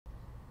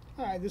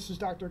Hi, this is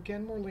Dr.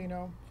 Ken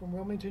Morlino from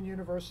Wilmington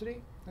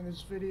University, and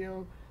this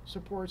video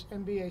supports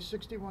MBA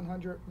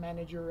 6100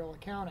 Managerial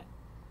Accounting.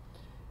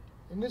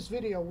 In this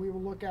video, we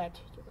will look at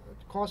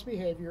cost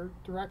behavior,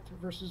 direct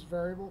versus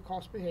variable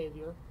cost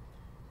behavior.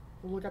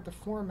 We'll look at the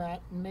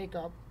format and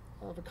makeup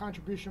of a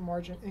contribution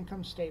margin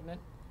income statement,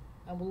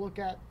 and we'll look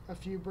at a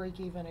few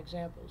break-even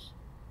examples.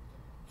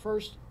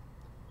 First,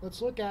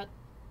 let's look at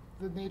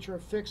the nature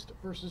of fixed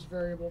versus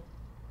variable.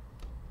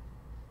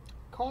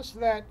 Costs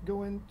that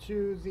go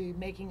into the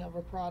making of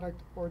a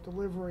product or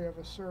delivery of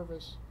a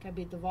service can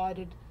be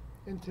divided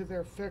into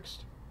their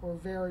fixed or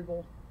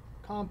variable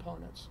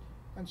components.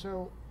 And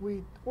so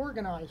we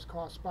organize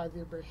costs by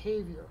their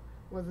behavior,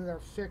 whether they're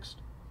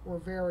fixed or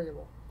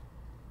variable.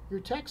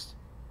 Your text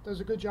does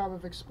a good job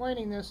of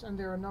explaining this, and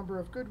there are a number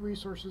of good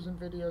resources and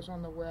videos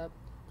on the web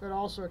that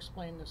also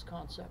explain this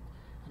concept.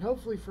 And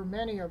hopefully for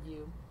many of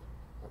you,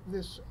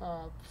 this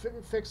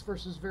fixed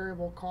versus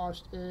variable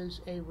cost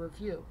is a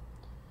review.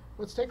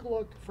 Let's take a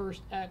look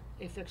first at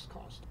a fixed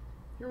cost.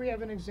 Here we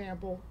have an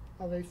example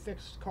of a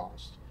fixed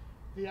cost.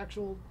 The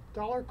actual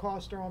dollar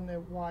costs are on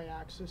the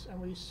y-axis, and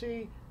we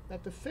see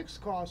that the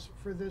fixed cost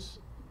for this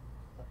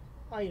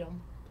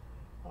item,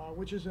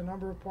 which is the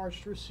number of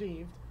parts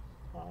received,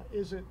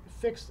 is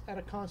fixed at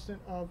a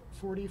constant of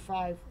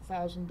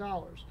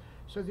 $45,000.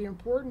 So the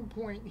important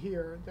point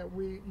here that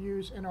we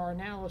use in our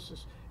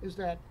analysis is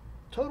that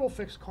total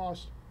fixed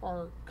costs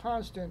are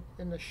constant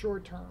in the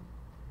short term,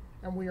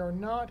 and we are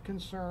not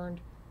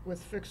concerned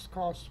with fixed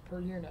costs per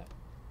unit.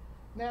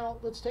 Now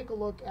let's take a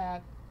look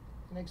at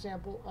an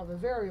example of a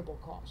variable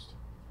cost.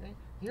 Okay?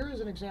 Here is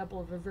an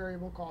example of a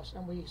variable cost,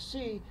 and we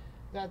see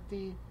that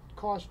the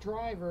cost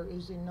driver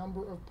is the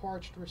number of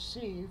parts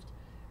received,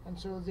 and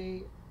so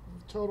the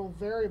total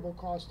variable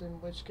cost, in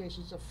which case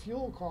it's a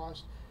fuel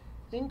cost,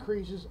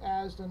 increases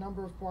as the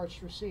number of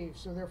parts received.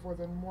 So therefore,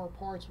 the more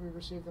parts we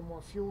receive, the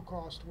more fuel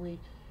cost we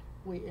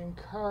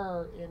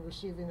incur in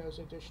receiving those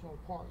additional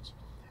parts.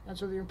 And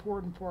so the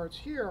important parts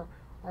here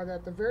are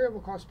that the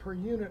variable costs per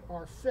unit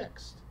are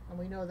fixed, and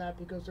we know that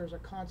because there's a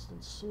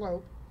constant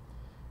slope.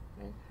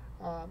 Okay?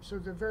 So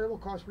the variable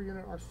costs per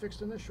unit are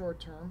fixed in the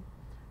short term.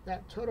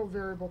 That total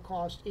variable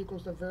cost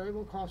equals the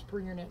variable cost per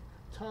unit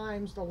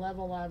times the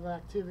level of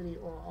activity,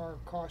 or our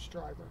cost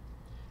driver.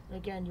 And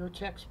again, your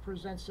text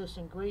presents this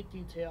in great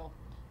detail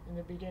in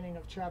the beginning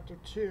of chapter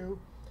 2.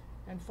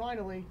 And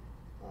finally,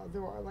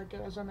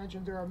 as I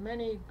mentioned, there are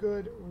many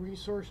good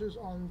resources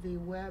on the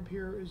web.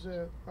 Here is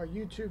a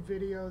YouTube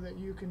video that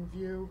you can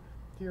view.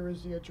 Here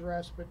is the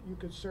address, but you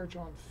could search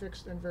on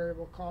Fixed and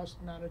Variable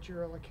Cost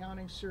Managerial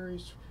Accounting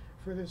series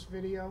for this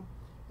video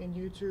in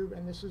YouTube,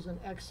 and this is an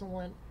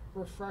excellent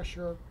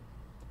refresher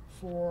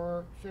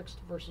for fixed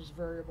versus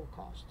variable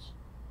costs.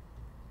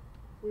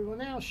 We will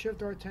now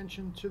shift our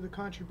attention to the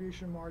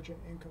contribution margin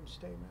income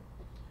statement.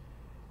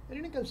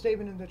 An income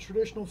statement in the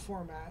traditional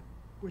format,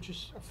 which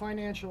is a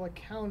financial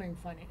accounting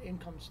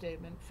income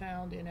statement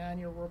found in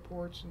annual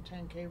reports and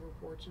 10K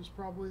reports, is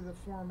probably the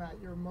format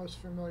you're most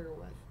familiar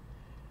with.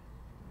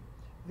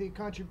 The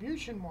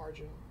contribution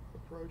margin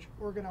approach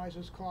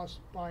organizes costs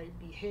by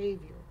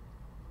behavior.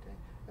 Okay?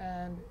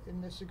 And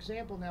in this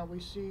example now, we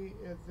see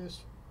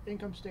this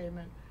income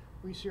statement,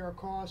 we see our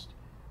cost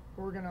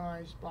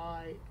organized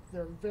by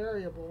their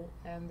variable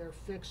and their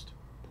fixed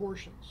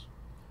portions.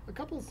 A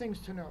couple of things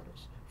to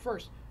notice.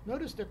 First,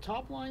 notice that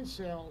top line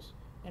sales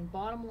and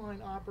bottom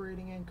line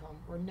operating income,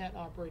 or net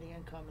operating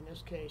income in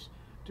this case,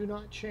 do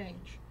not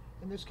change.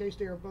 In this case,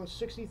 they are both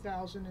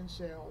 $60,000 in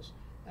sales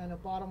and a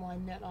bottom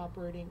line net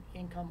operating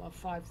income of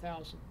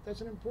 $5,000. That's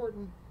an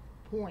important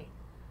point.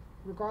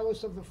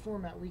 Regardless of the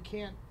format, we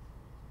can't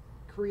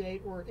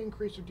create or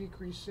increase or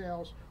decrease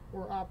sales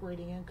or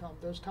operating income.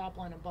 Those top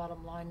line and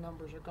bottom line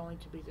numbers are going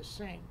to be the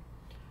same.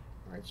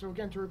 All right, so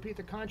again, to repeat,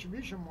 the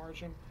contribution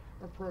margin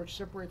approach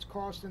separates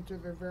cost into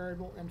their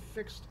variable and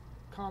fixed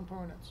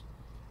components.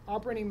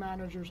 Operating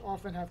managers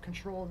often have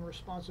control and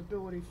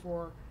responsibility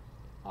for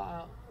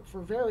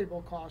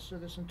variable costs, so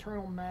this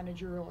internal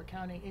managerial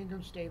accounting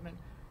income statement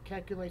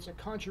calculates a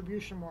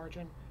contribution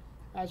margin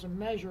as a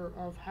measure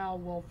of how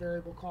well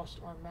variable costs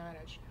are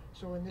managed.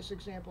 So in this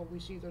example, we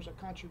see there's a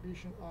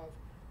contribution of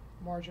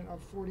margin of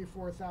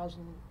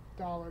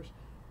 $44,000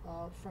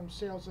 from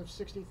sales of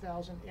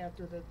 $60,000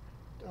 after the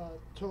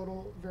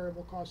total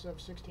variable costs of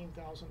 $16,000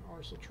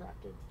 are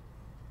subtracted.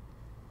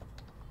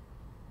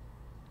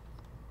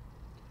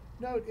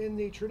 Note, in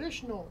the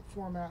traditional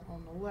format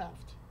on the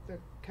left, the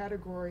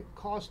category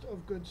cost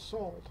of goods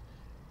sold.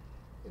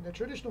 In the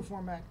traditional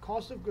format,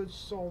 cost of goods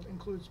sold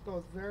includes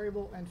both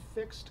variable and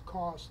fixed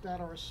costs that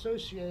are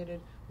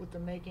associated with the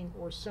making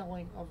or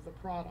selling of the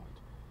product.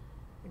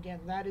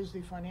 Again, that is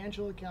the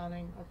financial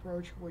accounting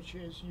approach, which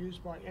is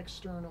used by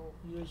external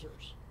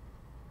users.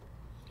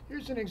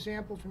 Here's an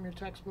example from your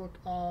textbook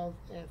of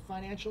a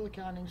financial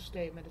accounting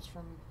statement. It's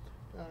from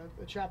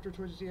a chapter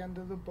towards the end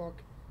of the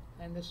book,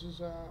 and this is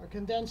a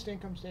condensed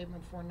income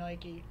statement for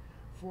Nike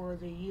for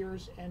the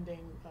years ending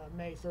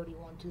May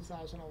 31,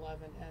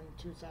 2011 and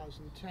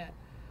 2010.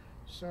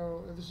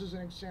 So this is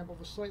an example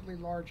of a slightly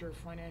larger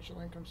financial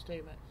income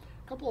statement.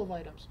 A couple of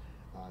items.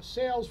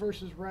 Sales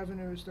versus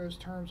revenues, those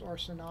terms are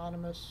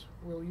synonymous.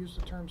 We'll use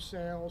the term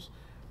sales,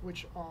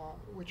 which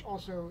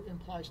also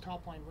implies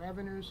top-line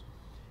revenues.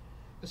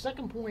 The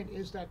second point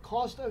is that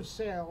cost of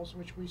sales,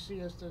 which we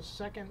see as the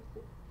second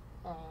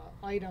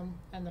item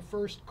and the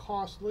first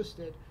cost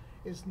listed,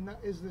 is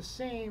the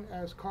same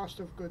as cost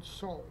of goods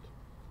sold.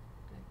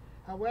 Okay?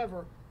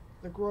 However,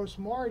 the gross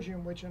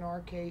margin, which in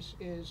our case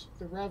is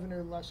the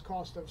revenue less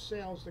cost of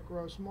sales, the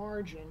gross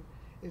margin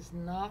is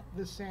not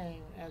the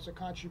same as a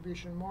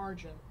contribution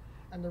margin.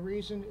 And the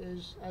reason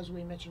is, as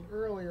we mentioned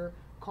earlier,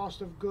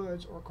 cost of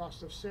goods, or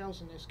cost of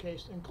sales in this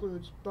case,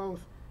 includes both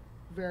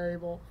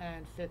variable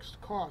and fixed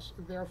costs.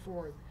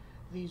 Therefore,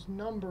 these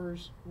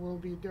numbers will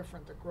be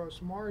different, the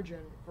gross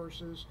margin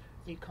versus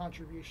the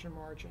contribution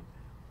margin.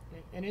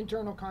 Okay? An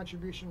internal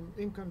contribution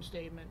income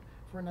statement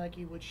for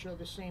Nike would show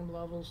the same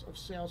levels of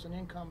sales and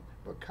income,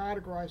 but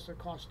categorize their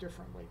costs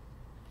differently.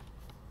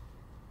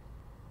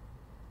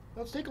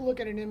 Let's take a look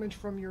at an image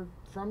from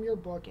your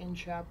book in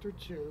Chapter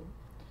 2,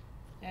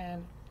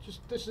 and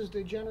this is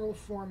the general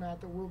format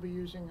that we'll be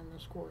using in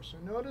this course. So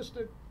notice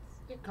the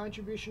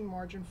contribution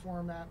margin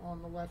format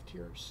on the left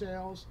here.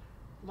 Sales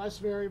less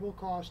variable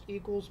cost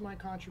equals my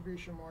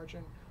contribution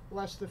margin,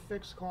 less the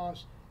fixed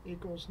cost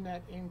equals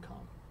net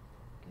income.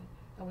 Okay?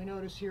 And we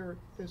notice here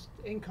this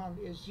income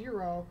is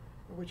 0,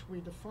 which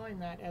we define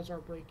that as our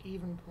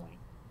break-even point.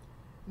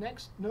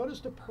 Next, notice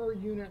the per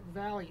unit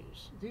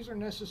values. These are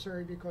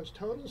necessary because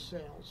total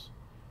sales,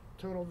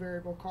 total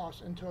variable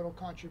costs, and total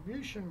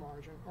contribution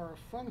margin are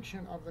a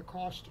function of the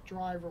cost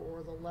driver,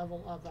 or the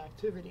level of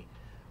activity.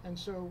 And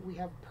so we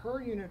have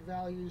per unit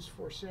values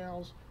for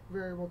sales,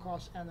 variable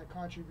costs, and the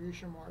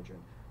contribution margin.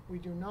 We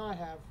do not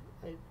have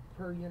a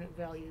per unit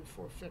value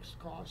for fixed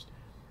cost.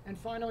 And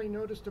finally,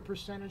 notice the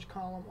percentage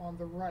column on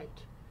the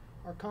right.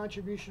 Our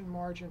contribution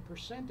margin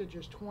percentage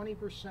is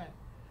 20%,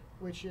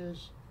 which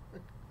is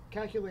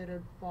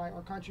calculated by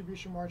our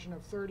contribution margin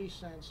of 30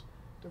 cents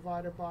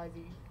divided by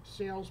the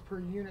sales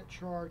per unit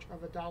charge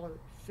of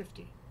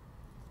 $1.50.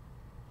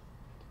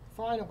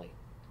 Finally,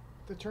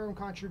 the term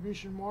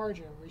contribution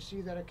margin, we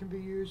see that it can be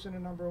used in a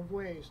number of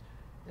ways.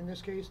 In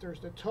this case,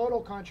 there's the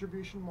total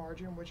contribution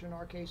margin, which in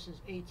our case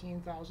is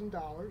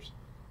 $18,000.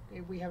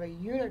 Okay, we have a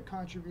unit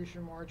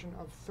contribution margin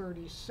of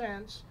 30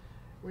 cents.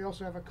 We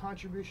also have a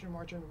contribution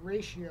margin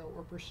ratio,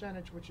 or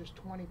percentage, which is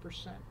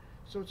 20%.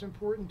 So it's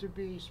important to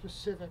be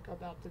specific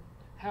about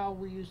how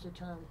we use the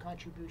term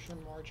contribution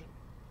margin.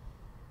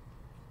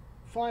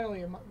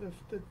 Finally,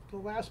 the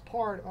last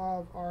part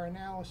of our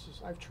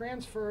analysis, I've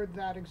transferred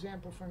that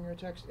example from your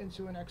text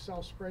into an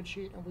Excel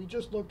spreadsheet, and we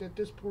just looked at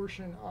this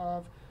portion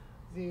of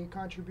the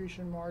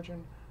contribution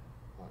margin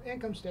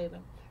income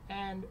statement.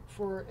 And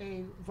for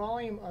a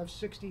volume of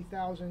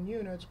 60,000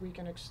 units, we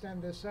can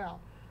extend this out.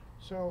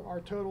 So our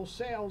total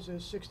sales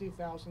is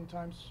 60,000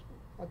 times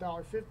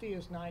 $1.50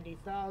 is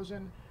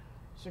 90,000.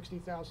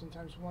 60,000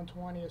 times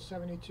 120 is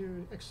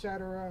 72,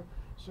 etc.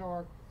 So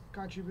our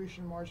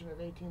contribution margin of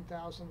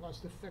 18,000 less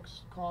the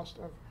fixed cost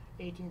of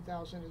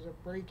 18,000 is a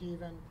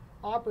break-even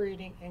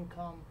operating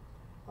income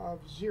of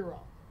 0.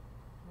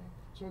 Okay?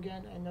 So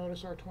again, and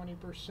notice our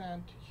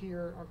 20%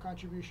 here, our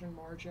contribution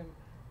margin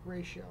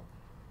ratio.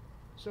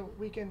 So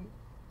we can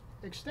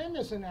extend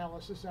this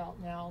analysis out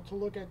now to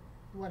look at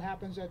what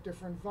happens at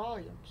different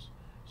volumes.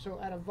 So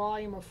at a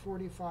volume of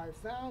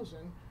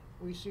 45,000,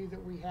 we see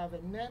that we have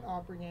a net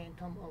operating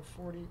income of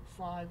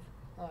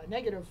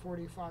negative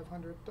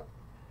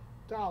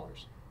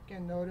 $4,500.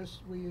 Again,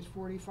 notice we use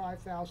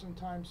 45,000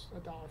 times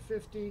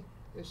 $1.50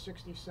 is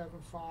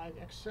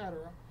 67.5,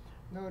 etc.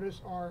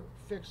 Notice our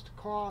fixed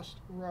cost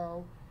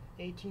row,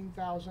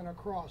 18,000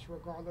 across,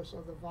 regardless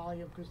of the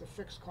volume, because the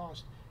fixed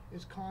cost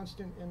is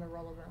constant in the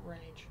relevant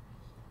range.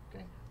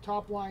 Okay.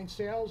 Top line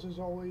sales is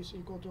always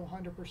equal to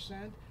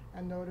 100%,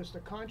 and notice the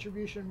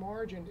contribution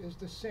margin is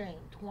the same,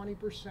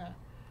 20%.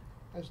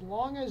 As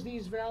long as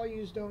these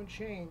values don't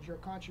change, your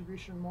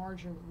contribution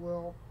margin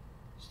will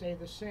stay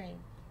the same.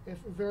 If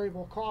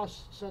variable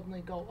costs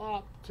suddenly go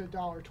up to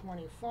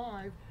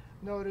 $1.25,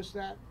 notice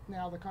that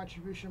now the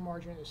contribution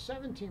margin is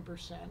 17%,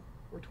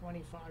 or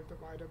 25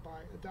 divided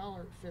by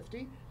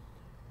 $1.50,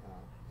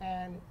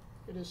 and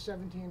it is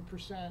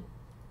 17%.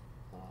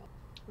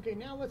 Okay,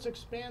 now let's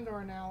expand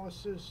our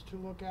analysis to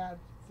look at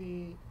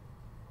the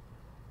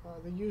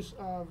use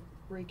of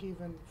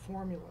break-even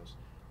formulas.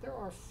 There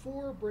are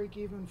 4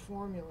 break-even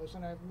formulas,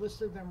 and I've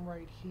listed them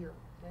right here.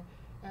 Okay?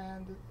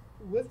 And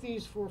with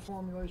these 4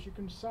 formulas, you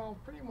can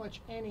solve pretty much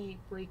any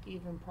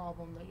break-even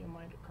problem that you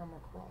might come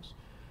across.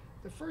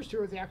 The first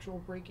 2 are the actual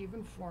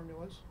break-even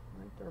formulas.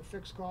 Right? They're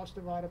fixed cost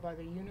divided by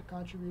the unit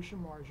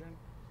contribution margin,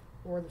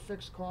 or the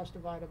fixed cost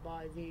divided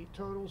by the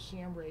total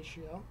CM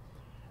ratio.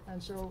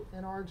 And so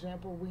in our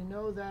example, we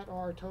know that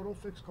our total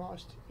fixed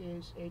cost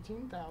is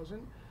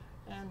 18,000,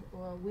 and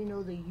we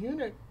know the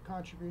unit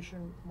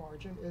contribution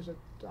margin is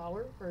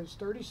 $1 or is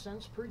 30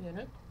 cents per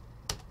unit.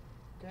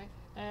 Okay,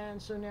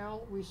 And so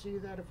now we see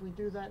that if we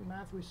do that in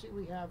math, we see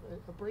we have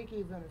a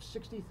break-even of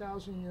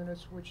 60,000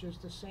 units, which is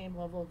the same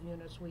level of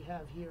units we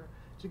have here,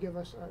 to give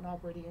us an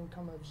operating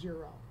income of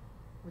 0,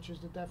 which is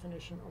the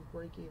definition of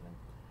break-even.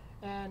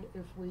 And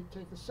if we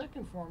take the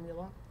second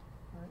formula,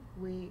 right,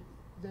 we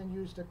then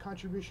use the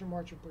contribution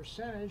margin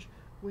percentage.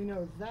 We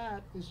know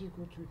that is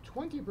equal to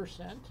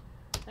 20%,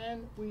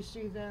 and we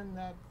see then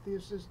that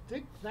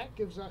that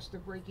gives us the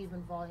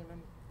break-even volume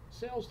in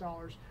sales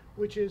dollars,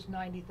 which is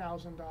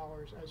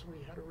 $90,000 as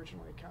we had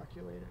originally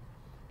calculated.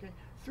 Okay.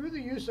 Through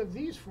the use of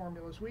these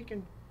formulas, we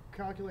can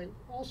calculate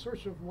all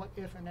sorts of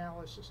what-if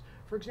analysis.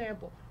 For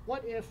example,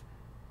 what if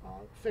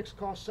fixed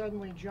costs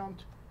suddenly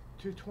jumped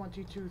to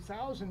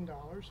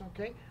 $22,000?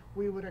 Okay,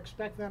 we would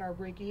expect then our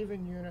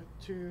break-even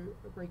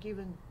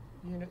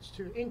units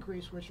to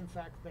increase, which in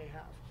fact they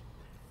have.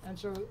 And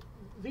so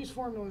these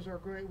formulas are a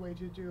great way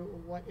to do a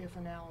what-if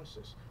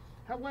analysis.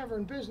 However,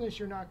 in business,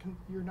 you're not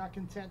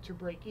content to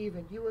break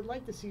even. You would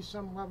like to see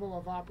some level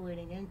of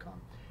operating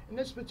income. In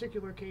this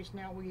particular case,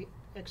 now we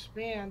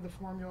expand the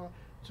formula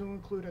to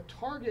include a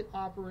target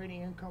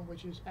operating income,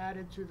 which is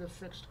added to the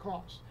fixed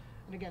cost.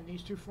 And again,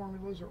 these two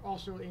formulas are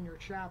also in your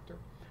chapter.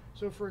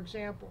 So for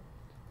example,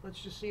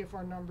 let's just see if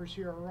our numbers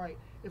here are right.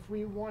 If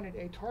we wanted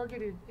a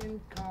targeted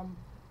income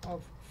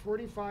of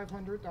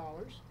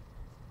 $4,500,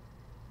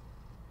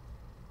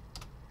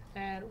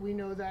 and we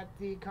know that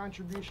the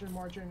contribution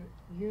margin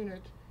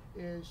unit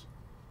is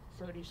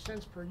 30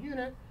 cents per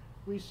unit,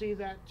 we see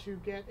that to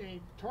get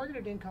a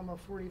targeted income of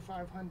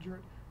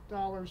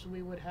 $4,500,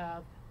 we would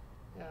have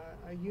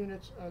a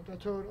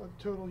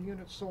total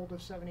units sold of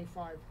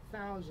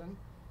 75,000.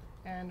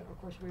 And of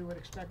course, we would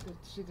expect to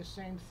see the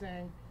same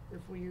thing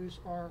if we use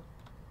our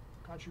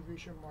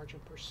contribution margin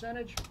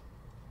percentage.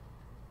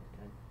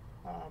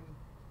 Okay.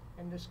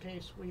 In this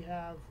case, we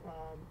have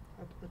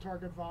a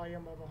target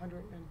volume of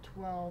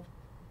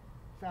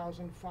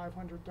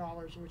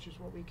 $112,500, which is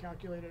what we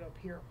calculated up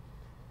here.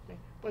 Okay.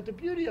 But the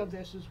beauty of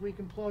this is we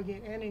can plug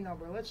in any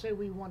number. Let's say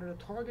we wanted a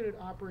targeted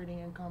operating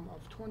income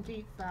of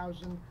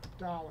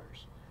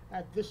 $20,000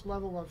 at this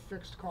level of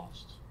fixed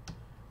costs.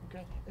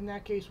 Okay. In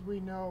that case, we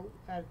know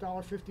at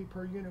 $1.50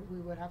 per unit, we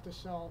would have to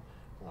sell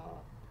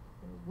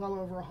well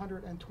over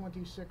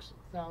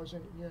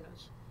 126,000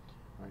 units.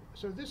 Right.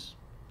 So this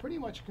pretty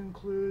much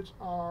concludes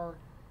our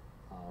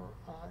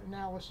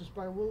analysis,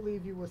 but I will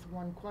leave you with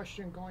one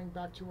question going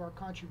back to our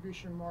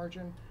contribution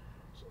margin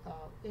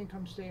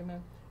income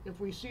statement. If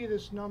we see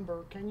this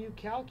number, can you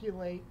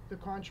calculate the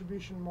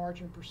contribution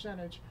margin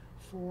percentage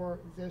for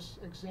this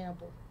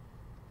example?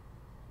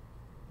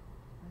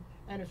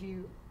 And if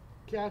you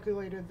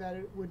calculated that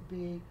it would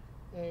be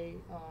a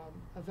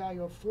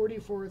value of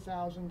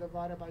 44,000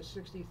 divided by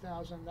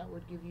 60,000, that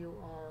would give you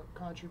our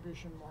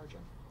contribution margin.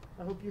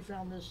 I hope you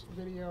found this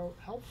video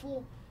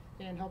helpful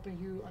in helping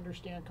you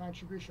understand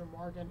contribution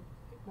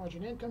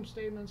margin income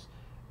statements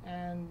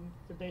and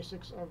the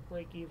basics of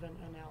break-even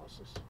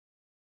analysis.